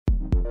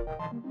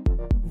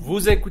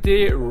Vous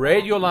écoutez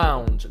Radio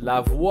Lounge,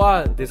 la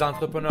voix des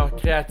entrepreneurs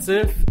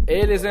créatifs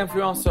et les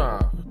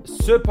influenceurs.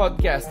 Ce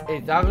podcast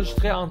est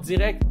enregistré en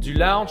direct du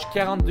Lounge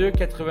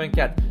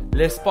 4284,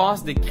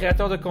 l'espace des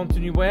créateurs de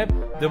contenu web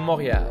de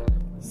Montréal.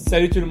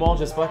 Salut tout le monde,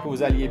 j'espère que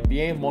vous alliez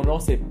bien. Mon nom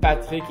c'est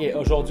Patrick et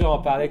aujourd'hui on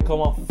va parler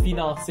comment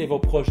financer vos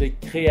projets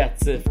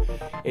créatifs.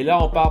 Et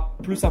là on parle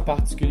plus en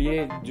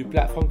particulier du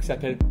plateforme qui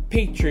s'appelle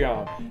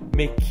Patreon.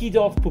 Mais qui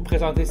d'autre pour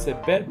présenter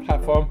cette belle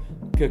plateforme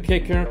que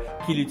quelqu'un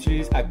qui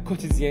l'utilise à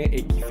quotidien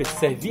et qui fait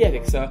sa vie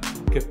avec ça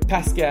que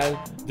Pascal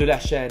de la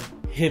chaîne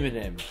Him and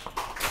Him.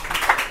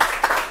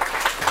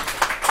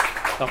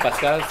 Donc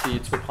Pascal,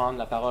 si tu peux prendre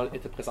la parole et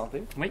te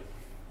présenter. Oui.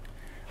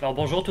 Alors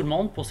bonjour tout le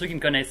monde. Pour ceux qui ne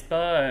me connaissent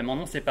pas, mon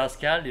nom c'est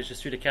Pascal et je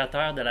suis le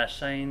créateur de la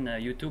chaîne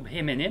YouTube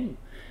Him and Him,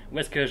 où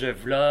est-ce que je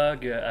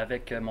vlog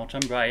avec mon chum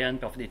Brian,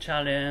 puis on fait des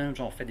challenges,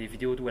 on fait des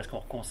vidéos où est-ce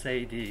qu'on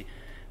conseille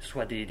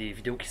soit des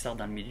vidéos qui sortent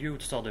dans le milieu ou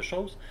toutes sortes de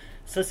choses.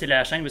 Ça, c'est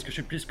la chaîne où est-ce que je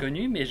suis le plus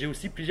connu, mais j'ai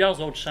aussi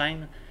plusieurs autres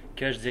chaînes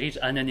que je dirige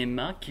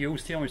anonymement, qui eux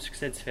aussi ont un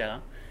succès différent.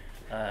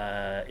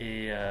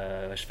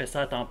 Je fais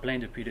ça à temps plein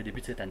depuis le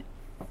début de cette année.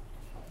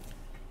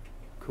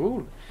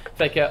 Cool.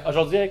 Fait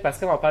qu'aujourd'hui, avec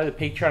Pascal, on va parler de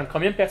Patreon.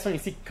 Combien de personnes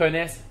ici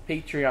connaissent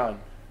Patreon?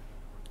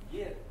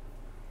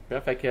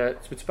 Yeah. Fait que,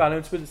 peux-tu parler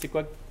un petit peu de c'est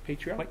quoi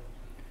Patreon? Oui.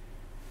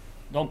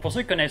 Donc, pour ceux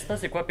qui ne connaissent pas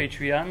c'est quoi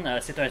Patreon,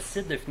 c'est un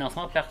site de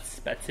financement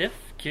participatif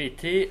qui a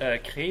été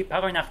créé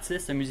par un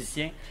artiste, un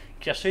musicien,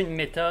 qui cherchait une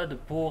méthode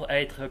pour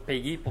être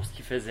payé pour ce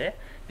qu'il faisait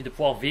et de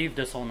pouvoir vivre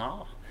de son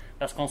art.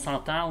 Parce qu'on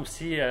s'entend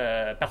aussi,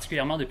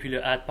 particulièrement depuis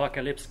le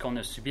apocalypse qu'on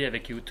a subi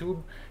avec YouTube,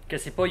 que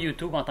c'est pas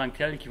YouTube en tant que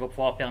tel qui va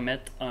pouvoir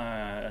permettre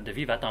de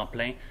vivre à temps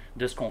plein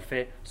de ce qu'on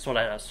fait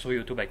sur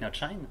YouTube avec notre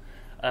chaîne.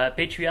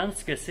 Patreon,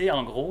 ce que c'est,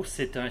 en gros,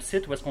 c'est un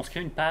site où est-ce qu'on se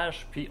crée une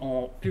page, puis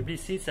on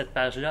publicise cette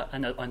page-là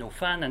à nos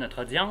fans, à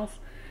notre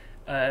audience,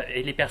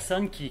 et les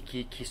personnes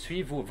qui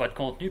suivent votre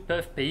contenu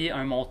peuvent payer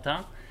un montant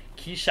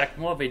qui, chaque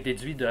mois, va être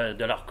déduit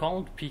de leur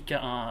compte, puis qui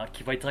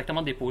va être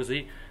directement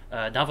déposé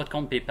dans votre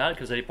compte PayPal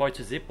que vous allez pouvoir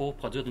utiliser pour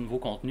produire de nouveaux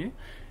contenus.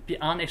 Puis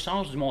en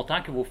échange du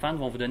montant que vos fans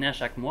vont vous donner à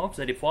chaque mois,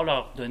 vous allez pouvoir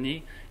leur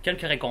donner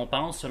quelques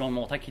récompenses selon le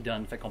montant qu'ils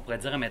donnent. Fait qu'on pourrait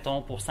dire,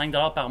 admettons, pour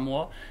 5$ par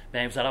mois,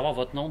 bien, vous allez avoir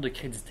votre nom de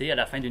crédité à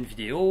la fin d'une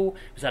vidéo,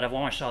 vous allez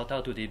avoir un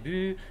shout-out au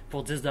début.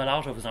 Pour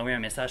 10$, je vais vous envoyer un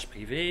message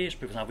privé, je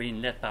peux vous envoyer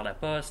une lettre par la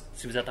poste.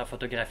 Si vous êtes en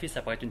photographie,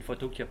 ça peut être une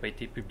photo qui n'a pas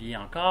été publiée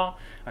encore,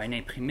 un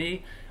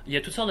imprimé. Il y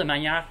a toutes sortes de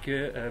manières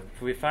que vous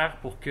pouvez faire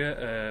pour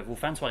que vos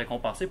fans soient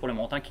récompensés pour le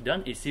montant qu'ils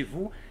donnent, et c'est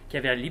vous qui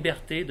avez la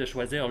liberté de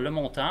choisir le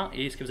montant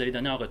et ce que vous allez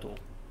donner en retour.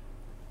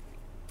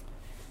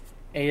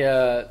 Et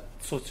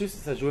surtout,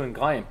 ça joue un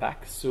grand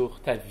impact sur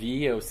ta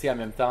vie et aussi en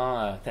même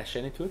temps ta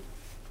chaîne et tout?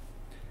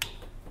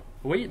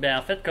 Oui, ben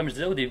en fait, comme je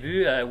disais au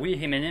début, oui,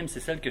 Him and Him, c'est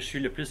celle que je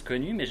suis le plus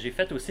connu, mais j'ai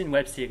fait aussi une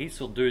web-série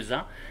sur 2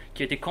 ans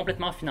qui a été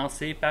complètement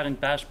financée par une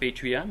page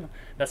Patreon.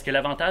 Parce que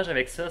l'avantage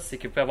avec ça, c'est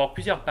que vous pouvez avoir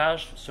plusieurs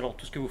pages selon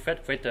tout ce que vous faites.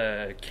 Vous pouvez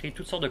créer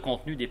toutes sortes de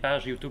contenus, des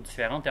pages YouTube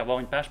différentes et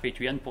avoir une page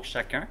Patreon pour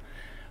chacun.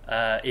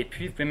 Et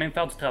puis, vous pouvez même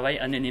faire du travail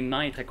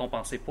anonymement et être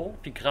récompensé pour.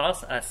 Puis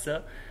grâce à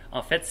ça,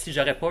 en fait, si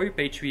j'aurais pas eu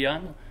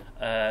Patreon,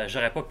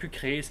 j'aurais pas pu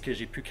créer ce que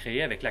j'ai pu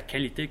créer avec la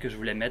qualité que je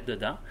voulais mettre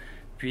dedans.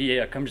 Puis,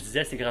 comme je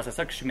disais, c'est grâce à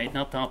ça que je suis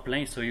maintenant temps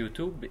plein sur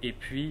YouTube. Et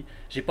puis,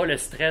 j'ai pas le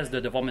stress de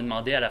devoir me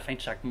demander à la fin de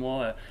chaque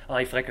mois,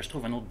 il faudrait que je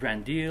trouve un autre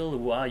brand deal,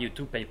 ou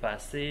YouTube paye pas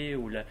assez,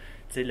 ou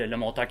le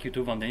montant que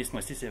YouTube va me donner ce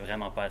mois-ci, c'est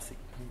vraiment pas assez.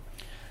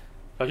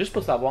 Juste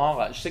pour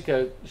savoir, je sais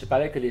que j'ai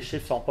parlé que les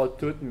chiffres sont pas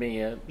tous,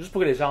 mais juste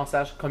pour que les gens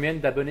sachent, combien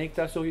d'abonnés que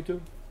tu as sur YouTube?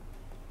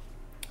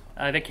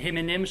 Avec Him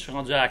and Him, je suis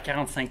rendu à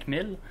 45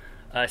 000.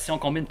 Si on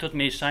combine toutes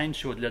mes chaînes, je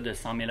suis au-delà de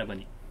 100 000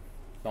 abonnés.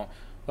 Bon.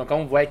 Donc,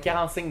 comme vous voyez,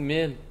 45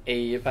 000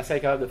 et Pascal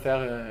est capable de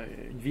faire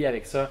une vie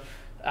avec ça.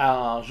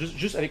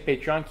 Juste avec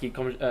Patreon, qui est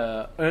comme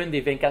une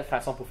des 24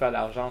 façons pour faire de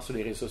l'argent sur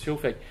les réseaux sociaux.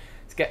 Fait que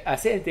c'est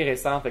assez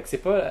intéressant. Fait que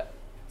c'est pas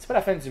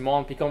la fin du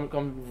monde. Puis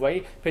comme vous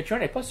voyez, Patreon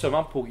n'est pas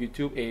seulement pour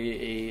YouTube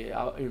et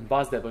une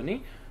base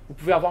d'abonnés. Vous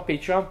pouvez avoir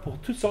Patreon pour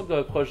toutes sortes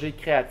de projets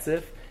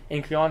créatifs,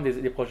 incluant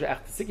des projets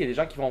artistiques. Il y a des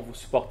gens qui vont vous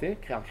supporter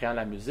en créant de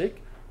la musique,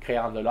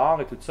 créant de l'art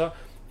et tout ça.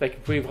 Fait que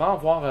vous pouvez vraiment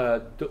avoir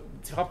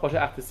différents projets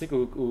artistiques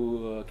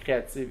ou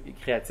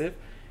créatifs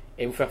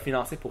et vous faire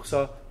financer pour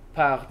ça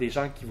par des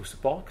gens qui vous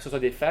supportent, que ce soit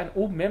des fans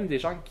ou même des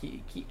gens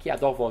qui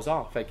adorent vos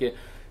arts. Fait que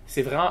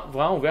c'est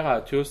vraiment ouvert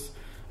à tous.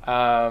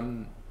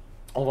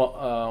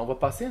 On va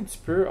passer un petit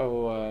peu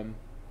aux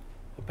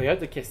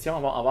périodes de questions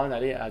avant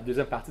d'aller à la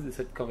deuxième partie de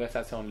cette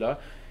conversation-là.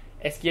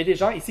 Est-ce qu'il y a des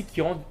gens ici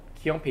qui ont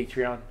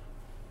Patreon?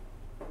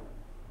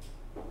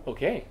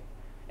 OK.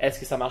 Est-ce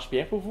que ça marche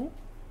bien pour vous?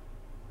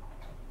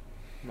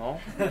 Non?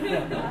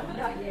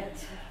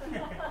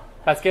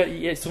 Parce qu'il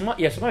y a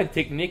sûrement une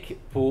technique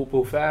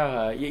pour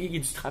faire... il y a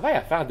du travail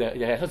à faire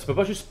derrière ça. Tu peux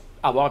pas juste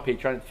avoir un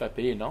Patreon et te faire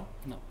payer, non?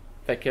 Non.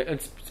 Fait que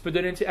tu peux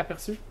donner un petit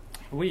aperçu?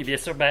 Oui, bien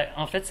sûr. Ben,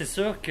 en fait, c'est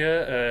sûr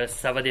que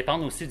ça va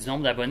dépendre aussi du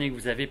nombre d'abonnés que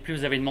vous avez. Plus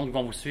vous avez de monde qui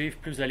vont vous suivre,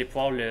 plus vous allez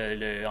pouvoir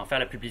en faire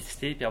la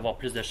publicité et avoir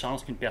plus de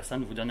chances qu'une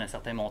personne vous donne un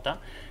certain montant.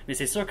 Mais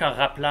c'est sûr qu'en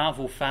rappelant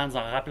vos fans,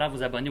 en rappelant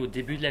vos abonnés au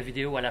début de la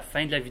vidéo, à la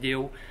fin de la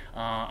vidéo,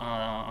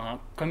 en en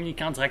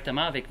communiquant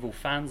directement avec vos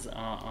fans,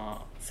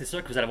 c'est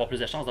sûr que vous allez avoir plus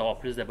de chances d'avoir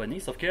plus d'abonnés.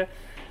 Sauf que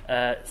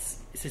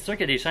c'est sûr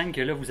qu'il y a des chaînes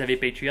que là, vous avez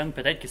Patreon,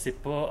 peut-être que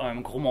c'est pas un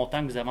gros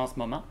montant que vous avez en ce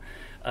moment.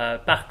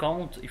 Par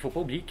contre, il ne faut pas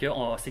oublier que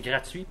c'est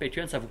gratuit.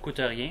 Patreon, ça ne vous coûte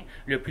rien.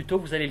 Le plus tôt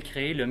vous allez le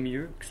créer, le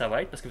mieux que ça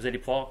va être parce que vous allez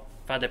pouvoir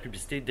faire de la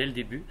publicité dès le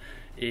début.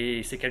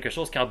 Et c'est quelque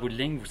chose qu'en bout de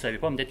ligne, vous ne savez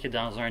pas, peut-être que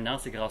dans un an,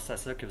 c'est grâce à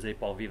ça que vous allez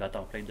pouvoir vivre à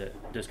temps plein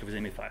de ce que vous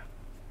aimez faire.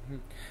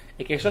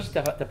 Et quelque chose que tu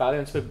as parlé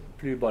un petit peu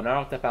plus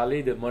bonheur, tu as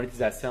parlé de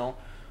monétisation.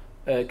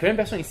 Combien de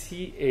personnes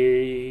ici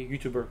est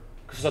YouTuber?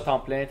 Que ce soit temps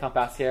plein, temps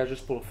partiel,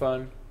 juste pour le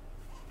fun,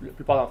 la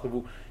plupart d'entre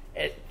vous.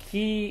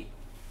 Qui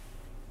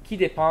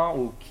dépend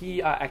ou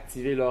qui a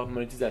activé leur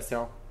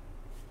monétisation?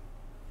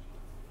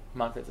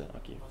 OK.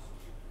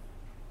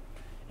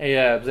 Et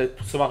vous avez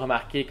souvent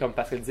remarqué, comme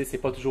Pascal disait, c'est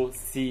pas toujours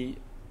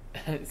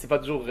c'est pas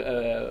toujours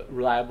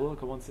reliable,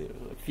 comment on dit,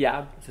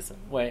 fiable, c'est ça?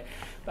 Ouais.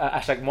 À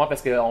chaque mois,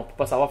 parce qu'on peut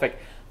pas savoir. Fait que,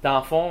 dans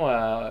le fond,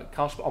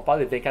 quand on parle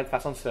de 24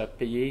 façons de se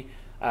payer,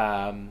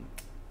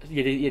 il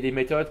y a des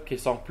méthodes qui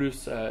sont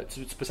plus...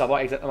 tu peux savoir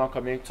exactement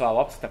combien tu vas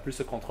avoir parce que tu as plus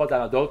de contrôle.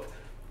 Dans d'autres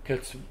que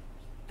tu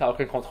n'as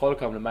aucun contrôle,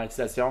 comme la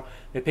monétisation.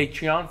 Mais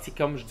Patreon, c'est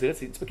comme je dirais,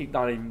 c'est un peu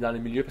dans le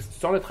milieu parce que tu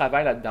tournes le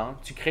travail là-dedans,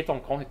 tu crées ton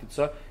compte et tout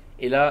ça.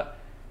 Et là,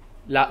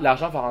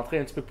 l'argent va rentrer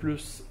un petit peu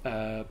plus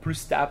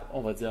stable,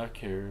 on va dire,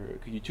 que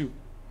YouTube.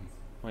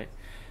 Oui.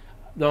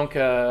 Donc,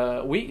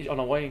 oui, on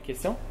envoie une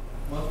question.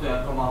 Moi, c'est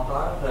un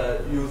commentaire.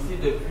 Il y a aussi,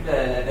 depuis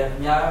la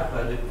dernière,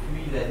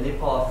 depuis l'année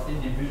passée,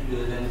 début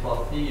de l'année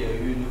passée, il y a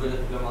eu une nouvelle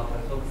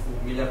réglementation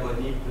pour 1000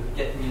 abonnés,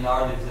 plus 4000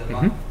 heures de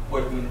visionnement pour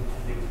être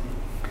monétisé aussi,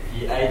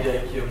 qui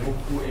a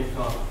beaucoup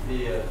influencé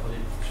sur les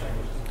petites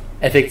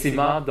chaînes.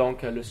 Effectivement,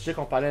 donc le sujet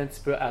qu'on parlait un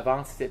petit peu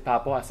avant, c'était par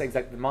rapport à ça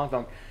exactement.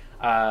 Donc,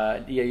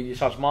 il y a eu des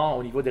changements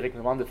au niveau des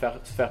règlements de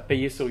se faire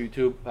payer sur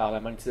YouTube par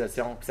la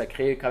monétisation. Puis ça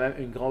crée quand même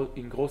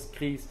une grosse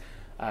crise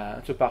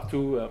un peu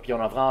partout. Puis on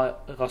a vraiment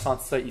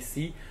ressenti ça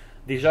ici.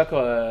 Déjà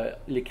que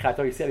les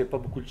créateurs ici n'avaient pas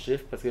beaucoup de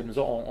chiffres parce que nous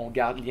on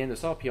garde lien de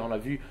ça. Puis on a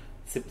vu,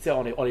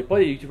 on n'est pas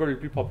les YouTubers les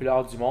plus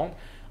populaires du monde.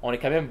 On est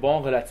quand même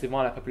bon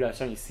relativement à la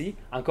population ici.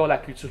 Encore la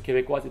culture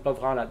québécoise n'est pas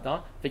vraiment là-dedans.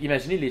 Fait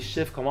qu'imaginez les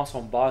chiffres, comment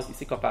sont bas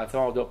ici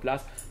comparativement à d'autres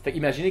places. Fait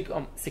qu'imaginez,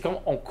 c'est comme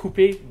on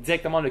coupait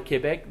directement le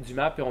Québec du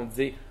map et on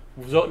disait,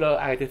 vous autres là,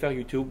 arrêtez de faire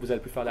YouTube, vous n'allez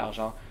plus faire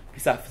d'argent. Puis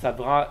ça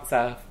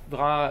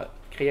vraiment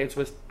créé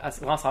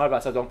vraiment semblable à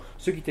ça. Donc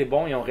ceux qui étaient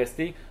bons, ils ont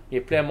resté. Il y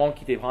a plein de monde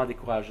qui était vraiment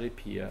découragé.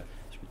 Puis,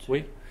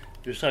 oui.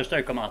 Je vais juste rajouter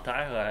un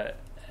commentaire.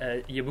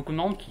 Il y a beaucoup de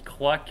monde qui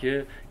croit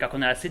que quand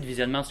on a assez de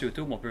visionnement sur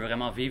YouTube, on peut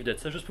vraiment vivre de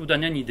ça. Juste pour vous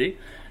donner une idée,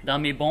 dans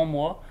mes bons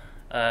mois,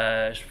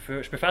 je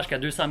peux faire jusqu'à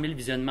 200 000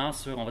 visionnements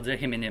sur, on va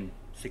dire, Eminem.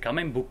 C'est quand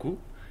même beaucoup,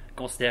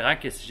 considérant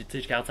que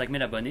j'ai 45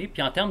 000 abonnés.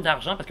 Puis en termes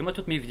d'argent, parce que moi,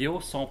 toutes mes vidéos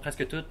sont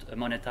presque toutes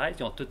monétisées,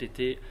 ils ont toutes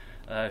été...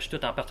 je suis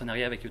tout en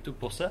partenariat avec YouTube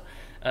pour ça.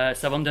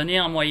 Ça va me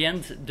donner en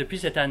moyenne, depuis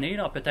cette année,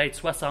 là, peut-être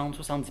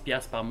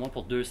 60-70$ par mois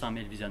pour 200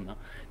 000 visionnements.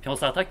 Puis on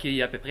s'entend qu'il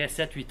y a à peu près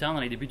 7-8 ans dans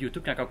les débuts de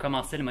YouTube, quand on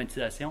commençait la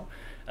monétisation,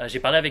 j'ai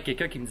parlé avec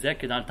quelqu'un qui me disait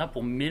que dans le temps,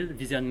 pour 1000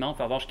 visionnements, on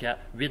peut avoir jusqu'à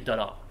 8$.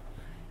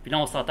 Puis là,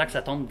 on s'entend que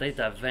ça tombe peut-être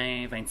à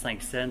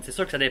 20-25 cents. C'est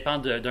sûr que ça dépend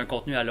d'un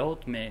contenu à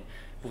l'autre, mais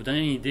pour vous donner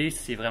une idée,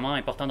 c'est vraiment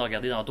important de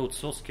regarder dans d'autres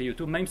sources que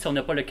YouTube. Même si on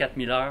n'a pas le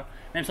 4000 heures,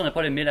 même si on n'a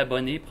pas le 1000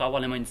 abonnés pour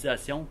avoir la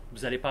monétisation,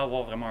 vous n'allez pas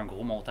avoir vraiment un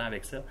gros montant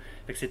avec ça.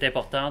 Fait que c'est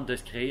important de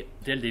se créer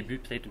dès le début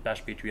peut-être une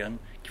page Patreon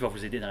qui va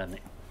vous aider dans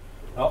l'avenir.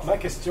 Alors, ma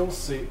question,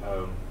 c'est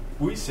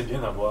oui, c'est bien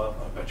d'avoir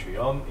un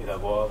Patreon et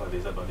d'avoir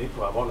des abonnés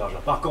pour avoir de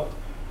l'argent. Par contre,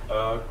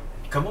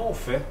 comment on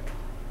fait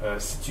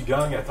si tu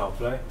gagnes à temps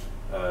plein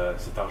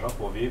cet argent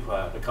pour vivre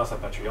grâce à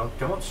Patreon?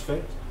 Comment tu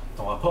fais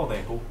ton rapport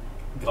d'impôt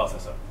grâce à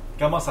ça?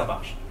 Comment ça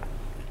marche?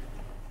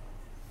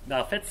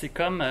 En fait, c'est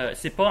comme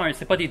c'est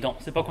pas des dons,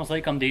 c'est pas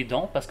considéré comme des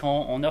dons parce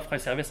qu'on offre un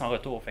service en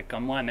retour. Fait que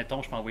comme moi,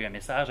 admettons, je peux envoyer un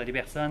message à des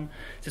personnes.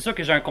 C'est sûr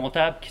que j'ai un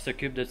comptable qui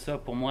s'occupe de ça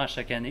pour moi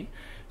chaque année.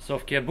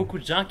 Sauf qu'il y a beaucoup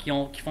de gens qui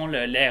font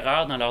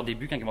l'erreur dans leur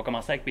début quand ils vont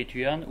commencer avec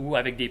Patreon ou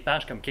avec des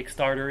pages comme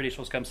Kickstarter, des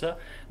choses comme ça,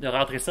 de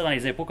rentrer ça dans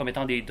les impôts comme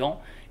étant des dons.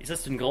 Et ça,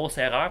 c'est une grosse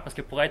erreur parce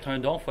que pour être un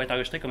don, il faut être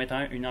enregistré comme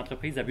étant une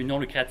entreprise à but non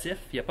lucratif.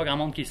 Il n'y a pas grand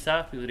monde qui le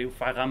savent, puis vous allez vous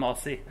faire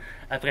ramasser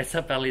après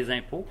ça par les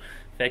impôts.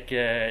 Fait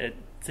que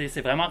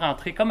c'est vraiment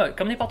rentrer comme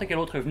n'importe quel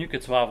autre revenu que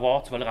tu vas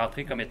avoir, tu vas le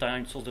rentrer comme étant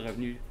une source de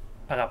revenus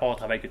par rapport au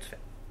travail que tu fais.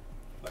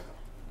 D'accord.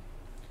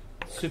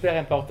 Super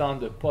important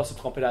de ne pas se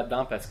tromper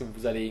là-dedans parce que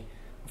vous allez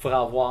vous faire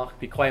avoir.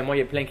 Puis croyez-moi, il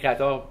y a plein de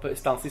créateurs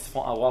ce temps-ci se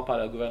font avoir par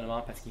le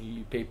gouvernement parce qu'ils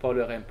ne payent pas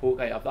leur impôt.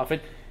 En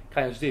fait,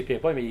 quand je dis qu'ils ne payent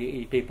pas, mais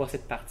ils ne payent pas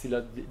cette partie-là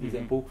des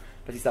impôts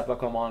parce qu'ils ne savent pas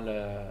comment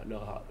le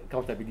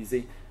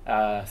comptabiliser.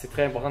 C'est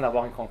très important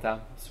d'avoir un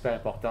comptable, super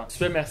important.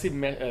 Super, merci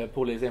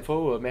pour les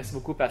infos. Merci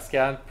beaucoup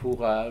Pascal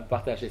pour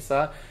partager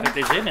ça. Ça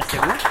fait plaisir, merci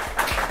à vous.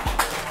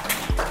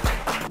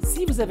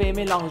 Si vous avez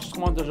aimé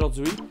l'enregistrement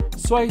d'aujourd'hui,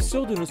 soyez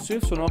sûr de nous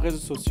suivre sur nos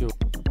réseaux sociaux.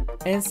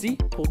 Ainsi,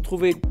 pour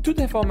trouver toute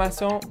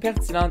information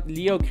pertinente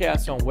liée aux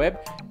créations web,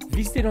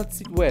 visitez notre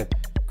site web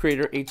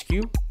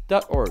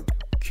creatorhq.org.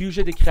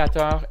 QG des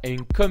créateurs est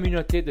une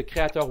communauté de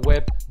créateurs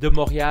web de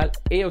Montréal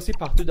et aussi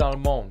partout dans le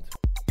monde.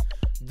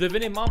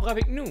 Devenez membre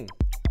avec nous,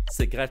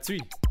 c'est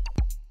gratuit.